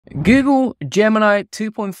Google Gemini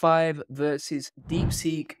 2.5 versus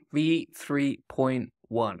DeepSeek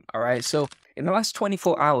V3.1. All right, so in the last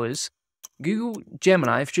 24 hours, Google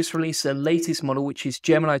Gemini have just released their latest model, which is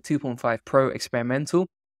Gemini 2.5 Pro Experimental.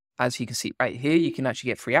 As you can see right here, you can actually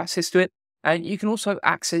get free access to it, and you can also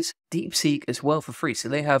access DeepSeek as well for free. So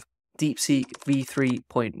they have DeepSeek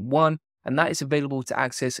V3.1, and that is available to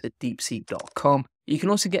access at deepseek.com. You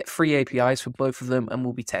can also get free APIs for both of them, and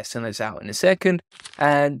we'll be testing those out in a second.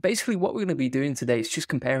 And basically what we're going to be doing today is just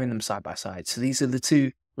comparing them side by side. So these are the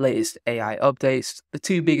two latest AI updates, the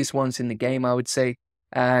two biggest ones in the game, I would say.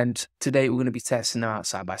 And today we're going to be testing them out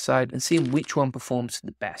side by side and seeing which one performs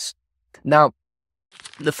the best. Now,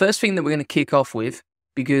 the first thing that we're going to kick off with,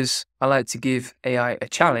 because I like to give AI a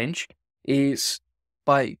challenge, is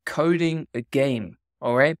by coding a game.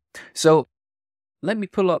 All right. So let me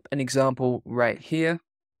pull up an example right here.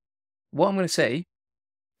 What I'm going to say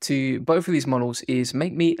to both of these models is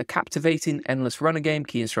make me a captivating, endless runner game.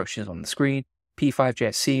 Key instructions on the screen.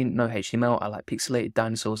 P5.js scene, no HTML. I like pixelated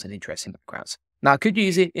dinosaurs and interesting backgrounds. Now, I could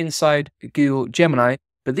use it inside Google Gemini,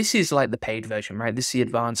 but this is like the paid version, right? This is the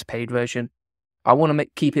advanced paid version. I want to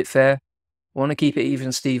keep it fair. I want to keep it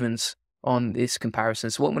even Stevens on this comparison.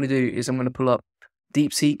 So what I'm going to do is I'm going to pull up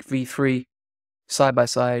DeepSeek V3 side by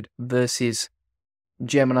side versus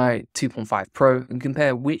Gemini 2.5 Pro and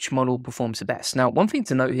compare which model performs the best. Now, one thing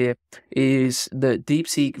to note here is that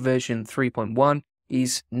DeepSeek version 3.1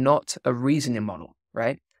 is not a reasoning model,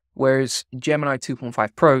 right? Whereas Gemini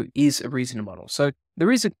 2.5 Pro is a reasoning model. So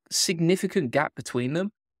there is a significant gap between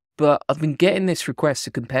them, but I've been getting this request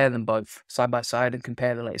to compare them both side by side and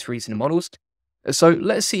compare the latest reasoning models. So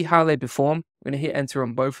let's see how they perform. We're going to hit enter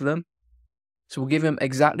on both of them. So we'll give them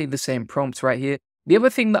exactly the same prompts right here. The other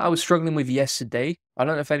thing that I was struggling with yesterday, I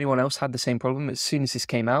don't know if anyone else had the same problem as soon as this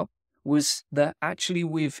came out, was that actually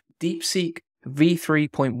with DeepSeek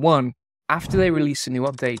V3.1, after they released a new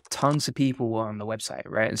update, tons of people were on the website,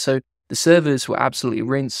 right? And so the servers were absolutely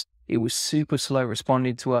rinsed. It was super slow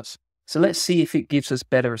responding to us. So let's see if it gives us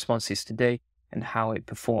better responses today and how it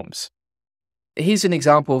performs. Here's an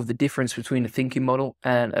example of the difference between a thinking model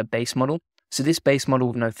and a base model. So this base model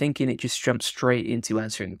with no thinking, it just jumps straight into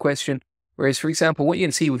answering the question. Whereas, for example, what you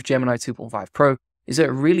can see with Gemini 2.5 Pro is that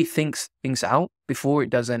it really thinks things out before it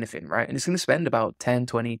does anything, right? And it's going to spend about 10,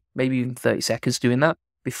 20, maybe even 30 seconds doing that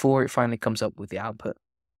before it finally comes up with the output.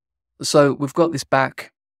 So we've got this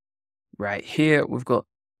back right here. We've got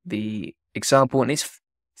the example, and it's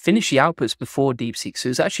finished the outputs before DeepSeek. So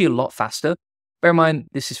it's actually a lot faster. Bear in mind,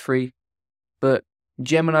 this is free, but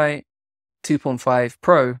Gemini 2.5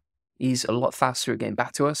 Pro is a lot faster at getting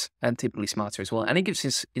back to us and typically smarter as well. And it gives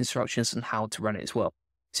us instructions on how to run it as well.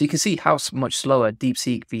 So you can see how much slower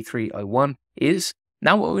DeepSeek V3.1 is.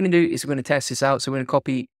 Now what we're going to do is we're going to test this out. So we're going to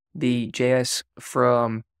copy the JS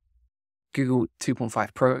from Google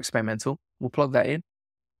 2.5 Pro Experimental. We'll plug that in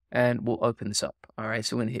and we'll open this up. All right,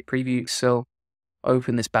 so we're going to hit preview. So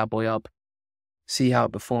open this bad boy up, see how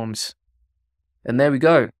it performs. And there we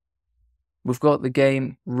go. We've got the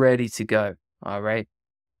game ready to go. All right.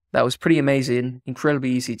 That was pretty amazing, incredibly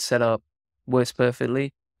easy to set up, works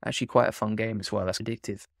perfectly. Actually quite a fun game as well, that's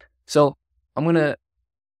addictive. So I'm going to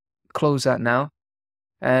close that now.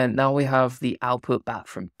 And now we have the output back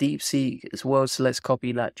from DeepSeek as well. So let's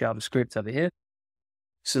copy that JavaScript over here.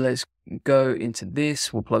 So let's go into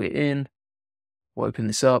this, we'll plug it in, we'll open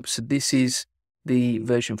this up. So this is the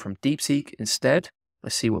version from DeepSeek instead.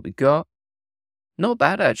 Let's see what we got. Not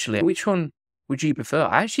bad actually. Which one would you prefer?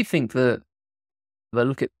 I actually think that,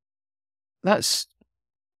 look at, it's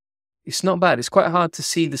not bad. It's quite hard to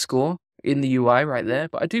see the score in the UI right there,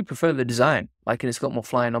 but I do prefer the design. Like, and it's got more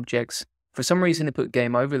flying objects. For some reason, it put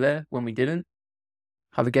game over there when we didn't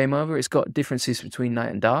have a game over. It's got differences between night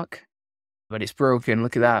and dark, but it's broken.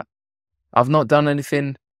 Look at that. I've not done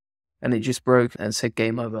anything, and it just broke and said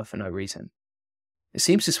game over for no reason. It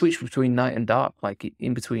seems to switch between night and dark, like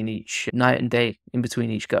in between each night and day, in between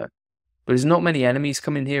each go. But there's not many enemies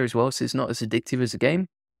coming here as well, so it's not as addictive as a game.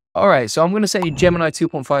 All right, so I'm going to say Gemini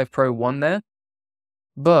 2.5 Pro won there,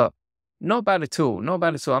 but not bad at all. Not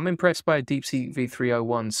bad at all. I'm impressed by DeepSeek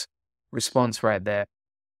V3.1's response right there.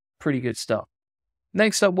 Pretty good stuff.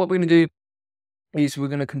 Next up, what we're going to do is we're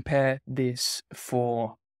going to compare this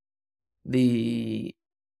for the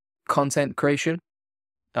content creation.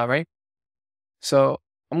 All right. So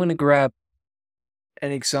I'm going to grab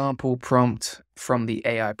an example prompt from the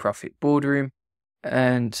AI Profit Boardroom,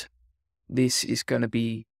 and this is going to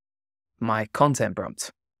be my content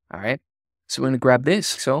prompt. All right. So we're going to grab this.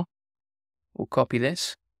 So we'll copy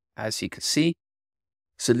this, as you can see.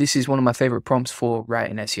 So this is one of my favorite prompts for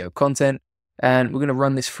writing SEO content. And we're going to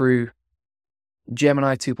run this through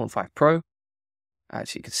Gemini 2.5 Pro,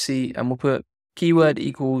 as you can see, and we'll put keyword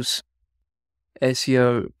equals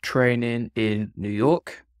SEO training in New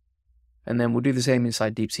York. And then we'll do the same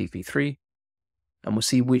inside DeepSeek V3, and we'll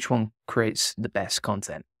see which one creates the best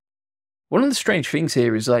content. One of the strange things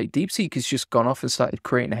here is like DeepSeek has just gone off and started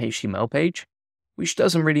creating a HTML page, which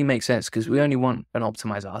doesn't really make sense because we only want an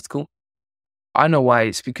optimized article. I know why.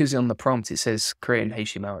 It's because on the prompt it says create an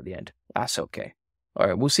HTML at the end. That's okay. All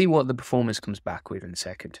right, we'll see what the performance comes back with in a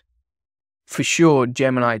second. For sure,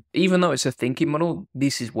 Gemini, even though it's a thinking model,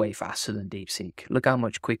 this is way faster than DeepSeek. Look how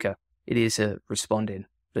much quicker it is at responding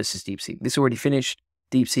versus DeepSeek. This already finished.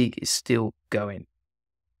 DeepSeek is still going.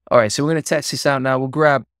 All right, so we're going to test this out now. We'll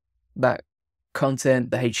grab that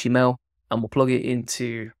content, the HTML, and we'll plug it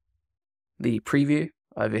into the preview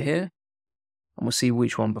over here, and we'll see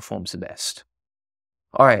which one performs the best.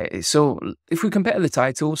 All right, so if we compare the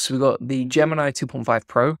titles, we've got the Gemini 2.5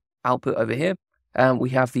 Pro output over here, and we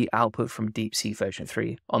have the output from DeepSeek version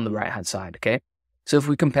 3 on the right-hand side, okay? So if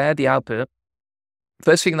we compare the output,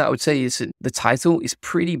 first thing that I would say is that the title is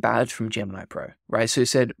pretty bad from Gemini Pro, right? So it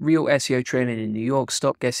said, real SEO training in New York,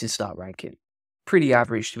 stop guessing, start ranking. Pretty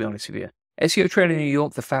average, to be honest with you. SEO training in New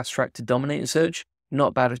York, the fast track to dominate in search,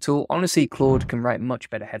 not bad at all. Honestly, Claude can write much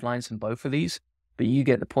better headlines than both of these, but you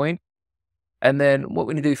get the point. And then what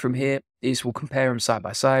we're going to do from here is we'll compare them side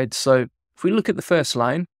by side. So if we look at the first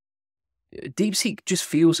line, DeepSeek just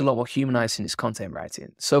feels a lot more humanized in its content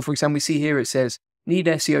writing. So for example, we see here it says, need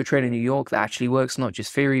SEO training in New York that actually works, not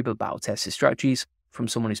just theory, but battle-tested strategies from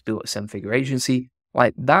someone who's built a seven-figure agency.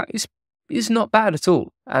 Like that is not bad at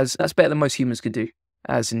all, as that's better than most humans could do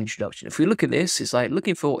as an introduction. If we look at this, it's like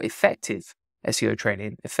looking for effective SEO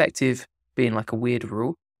training, effective being like a weird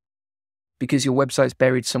rule, because your website's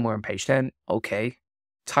buried somewhere on page 10, okay.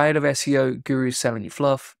 Tired of SEO gurus selling you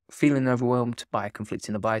fluff, feeling overwhelmed by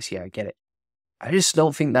conflicting advice, yeah, I get it. I just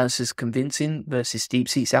don't think that's as convincing versus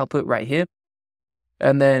DeepSeek's output right here.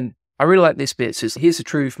 And then I really like this bit. So here's the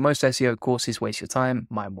truth. Most SEO courses waste your time.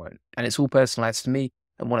 Mine won't. And it's all personalized to me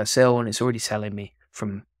and what I sell, and it's already selling me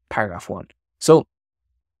from paragraph 1. So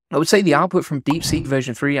I would say the output from DeepSeek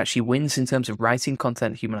version 3 actually wins in terms of writing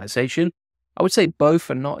content humanization. I would say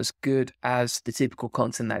both are not as good as the typical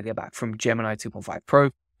content that I get back from Gemini 2.5 Pro,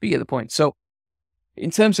 but you get the point. So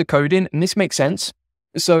in terms of coding, and this makes sense.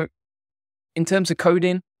 So in terms of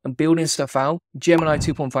coding and building stuff out, Gemini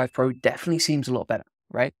 2.5 Pro definitely seems a lot better,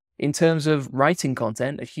 right? In terms of writing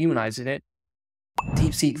content and humanizing it,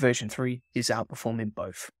 DeepSeek version 3 is outperforming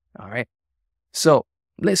both, all right? So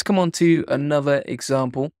let's come on to another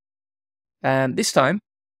example. And this time,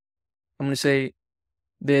 I'm going to say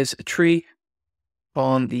there's a tree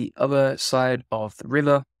on the other side of the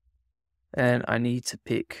river, and I need to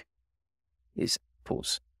pick its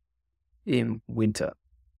apples in winter,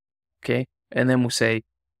 okay? And then we'll say,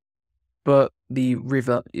 but the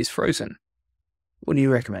river is frozen. What do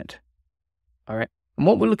you recommend? All right. And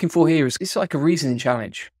what we're looking for here is it's like a reasoning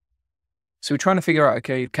challenge. So we're trying to figure out,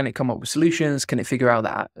 okay, can it come up with solutions? Can it figure out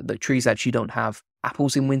that the trees actually don't have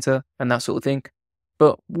apples in winter and that sort of thing?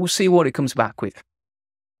 But we'll see what it comes back with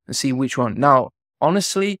and see which one. Now,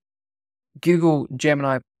 honestly, Google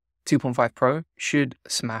Gemini 2.5 Pro should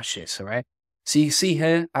smash this, all right? So you see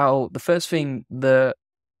here how the first thing the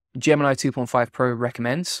Gemini 2.5 Pro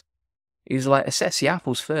recommends is like assess the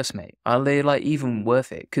apples first, mate. Are they like even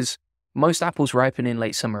worth it? Because most apples ripen in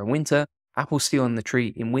late summer and winter. Apples still on the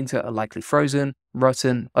tree in winter are likely frozen,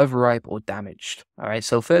 rotten, overripe, or damaged. All right,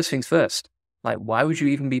 so first things first. Like, why would you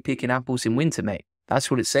even be picking apples in winter, mate?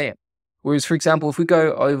 That's what it's saying. Whereas, for example, if we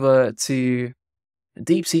go over to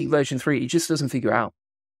DeepSeek version 3, it just doesn't figure out.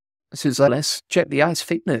 So it's like, let's check the ice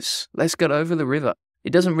thickness. Let's get over the river.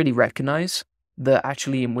 It doesn't really recognize that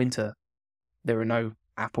actually in winter, there are no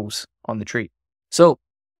apples on the tree. So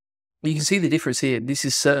you can see the difference here. This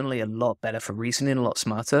is certainly a lot better for reasoning, a lot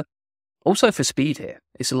smarter. Also for speed here,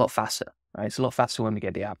 it's a lot faster, right? It's a lot faster when we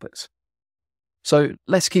get the outputs. So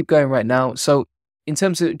let's keep going right now. So in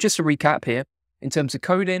terms of, just to recap here, in terms of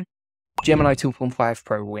coding, Gemini 2.5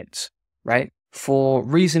 Pro wins, right? For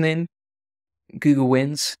reasoning, Google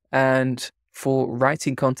wins. And for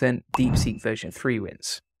writing content, DeepSeek version 3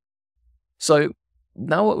 wins. So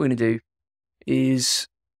now what we're going to do is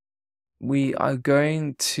we are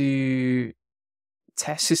going to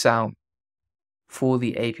test this out for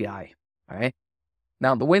the API, all right?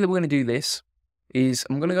 Now, the way that we're going to do this is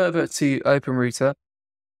I'm going to go over to OpenRouter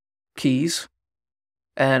keys,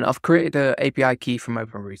 and I've created an API key from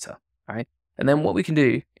OpenRouter, all right? And then what we can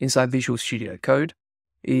do inside Visual Studio Code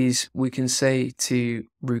is we can say to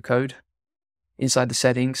root code inside the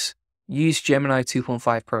settings, use Gemini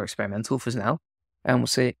 2.5 Pro Experimental for now, and we'll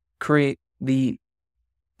say create the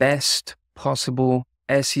best possible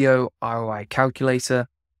SEO ROI calculator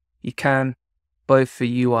you can, both for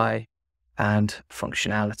UI and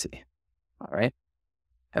functionality. All right.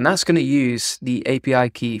 And that's going to use the API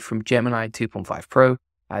key from Gemini 2.5 Pro,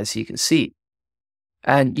 as you can see.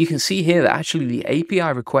 And you can see here that actually the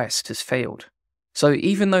API request has failed. So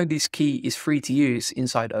even though this key is free to use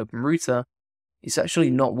inside OpenRouter, it's actually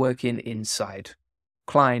not working inside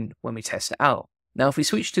Klein when we test it out. Now, if we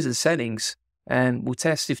switch to the settings and we'll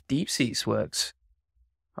test if DeepSeek works.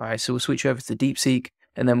 All right, so we'll switch over to DeepSeek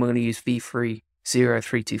and then we're going to use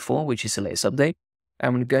V3.1, which is the latest update.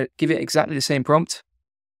 I'm going to give it exactly the same prompt.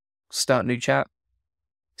 Start new chat.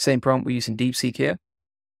 Same prompt, we're using DeepSeek here.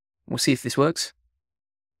 We'll see if this works.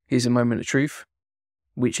 Here's a moment of truth.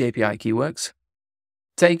 Which API key works?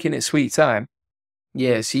 Taking its sweet time.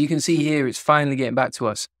 Yeah, so you can see here it's finally getting back to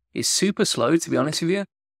us. It's super slow, to be honest with you.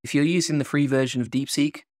 If you're using the free version of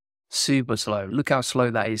DeepSeek, super slow. Look how slow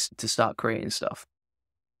that is to start creating stuff.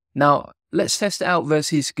 Now, let's test it out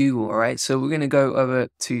versus Google, all right? So we're going to go over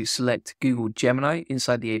to select Google Gemini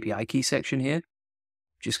inside the API key section here.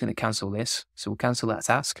 Just going to cancel this. So we'll cancel that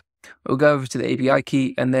task. We'll go over to the API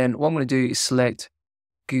key, and then what I'm going to do is select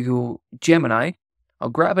Google Gemini. I'll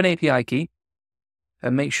grab an API key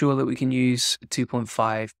and make sure that we can use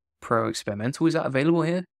 2.5 Pro Experimental. Is that available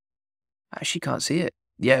here? I actually can't see it.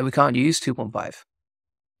 Yeah, we can't use 2.5.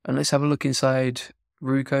 And let's have a look inside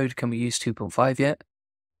RuCode. Can we use 2.5 yet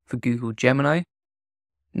for Google Gemini?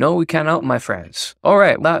 No, we cannot, my friends. All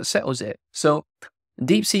right, that settles it. So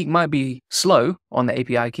DeepSeek might be slow on the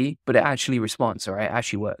API key, but it actually responds, all right? It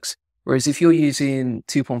actually works. Whereas if you're using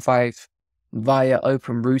 2.5 via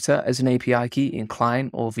OpenRouter as an API key in Klein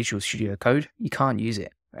or Visual Studio Code, you can't use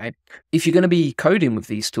it, right? If you're going to be coding with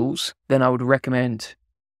these tools, then I would recommend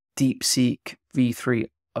DeepSeek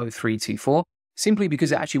V3.1, simply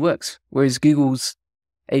because it actually works. Whereas Google's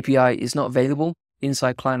API is not available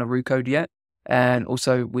inside Klein or RuCode yet. And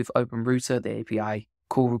also with OpenRouter, the API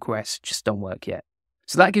call requests just don't work yet.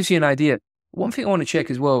 So that gives you an idea. One thing I want to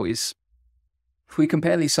check as well is if we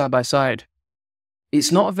compare these side by side,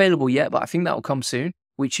 it's not available yet, but I think that will come soon,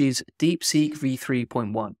 which is DeepSeek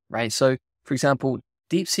V3.1, right? So for example,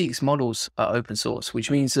 DeepSeek's models are open source,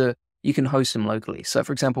 which means that you can host them locally. So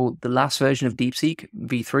for example, the last version of DeepSeek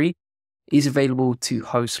V3 is available to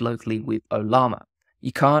host locally with Ollama.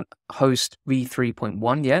 You can't host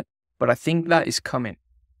V3.1 yet, but I think that is coming.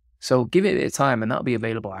 So give it a bit of time and that'll be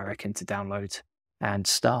available, I reckon, to download and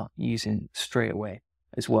start using straight away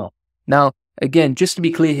as well. Now, again, just to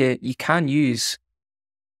be clear here, you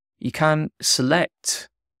can select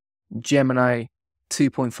Gemini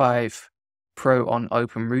 2.5 Pro on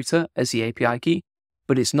OpenRouter as the API key,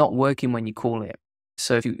 but it's not working when you call it.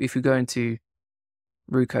 So if we go into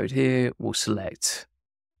RuCode here, we'll select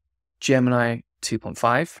Gemini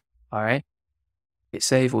 2.5, all right? Hit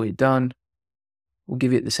save or hit done. We'll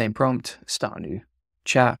give it the same prompt, start a new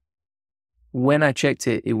chat. When I checked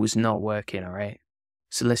it, it was not working, all right?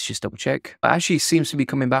 So let's just double check. It actually seems to be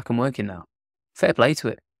coming back and working now. Fair play to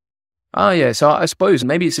it. Oh yeah, so I suppose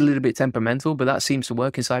maybe it's a little bit temperamental, but that seems to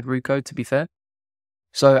work inside RuCode, to be fair.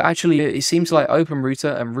 So actually, it seems like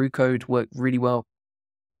OpenRouter and RuCode work really well,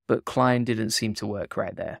 but Klein didn't seem to work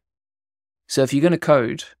right there. So if you're going to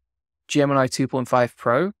code, Gemini 2.5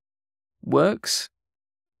 Pro works,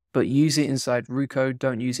 but use it inside RuCode,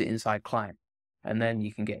 don't use it inside Klein. And then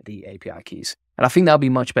you can get the API keys. And I think that'll be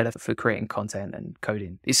much better for creating content and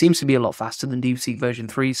coding. It seems to be a lot faster than DeepSeek version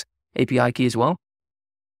 3's API key as well.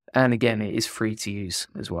 And again, it is free to use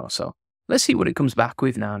as well. So let's see what it comes back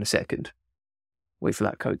with now in a second. Wait for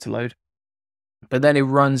that code to load. But then it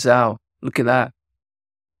runs out. Look at that.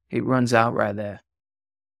 It runs out right there.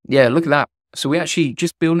 Yeah, look at that. So we actually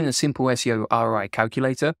just building a simple SEO ROI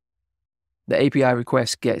calculator. The API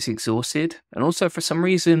request gets exhausted. And also for some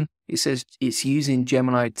reason, it says it's using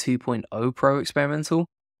Gemini 2.0 Pro Experimental.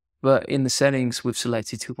 But in the settings, we've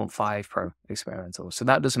selected 2.5 Pro Experimental. So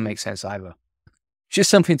that doesn't make sense either. Just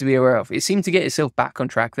something to be aware of. It seemed to get itself back on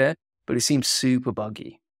track there, but it seems super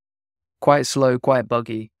buggy. Quite slow, quite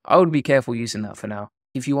buggy. I would be careful using that for now.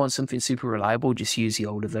 If you want something super reliable, just use the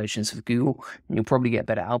older versions of Google, and you'll probably get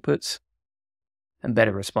better outputs and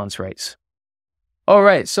better response rates. All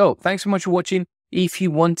right, so thanks so much for watching. If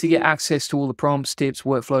you want to get access to all the prompts, tips,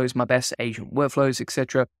 workflows, my best agent workflows,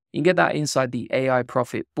 etc., you can get that inside the AI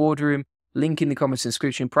Profit Boardroom. Link in the comments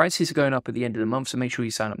description. Prices are going up at the end of the month, so make sure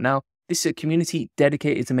you sign up now. This is a community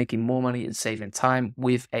dedicated to making more money and saving time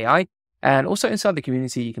with AI. And also inside the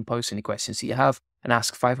community, you can post any questions that you have and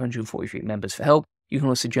ask 543 members for help. You can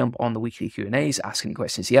also jump on the weekly Q&As, ask any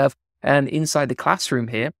questions you have. And inside the classroom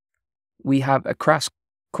here, we have a crash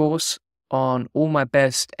course on all my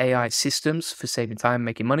best AI systems for saving time,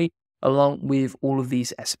 making money, along with all of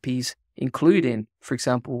these SOPs, including, for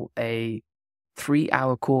example, a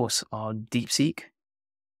 3-hour course on DeepSeek,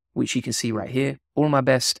 which you can see right here. All my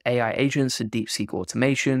best AI agents and DeepSeek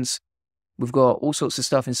automations. We've got all sorts of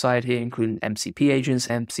stuff inside here, including MCP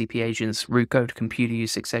agents, root code, computer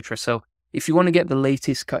use, etc. So if you want to get the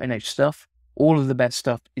latest cutting edge stuff, all of the best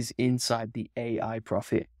stuff is inside the AI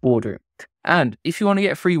Profit Boardroom. And if you want to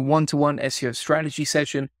get a free one-to-one SEO strategy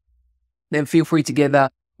session, then feel free to get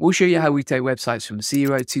that. We'll show you how we take websites from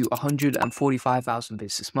 0 to 145,000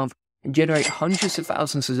 visits a month and generate hundreds of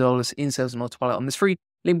thousands of dollars in sales and multiplier. On this free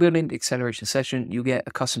link building acceleration session, you'll get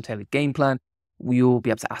a custom tailored game plan. You'll be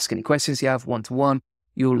able to ask any questions you have one-to-one.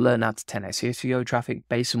 You'll learn how to 10x SEO traffic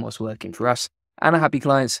based on what's working for us and our happy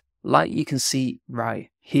clients, like you can see right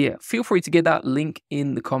here. Feel free to get that link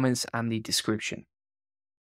in the comments and the description.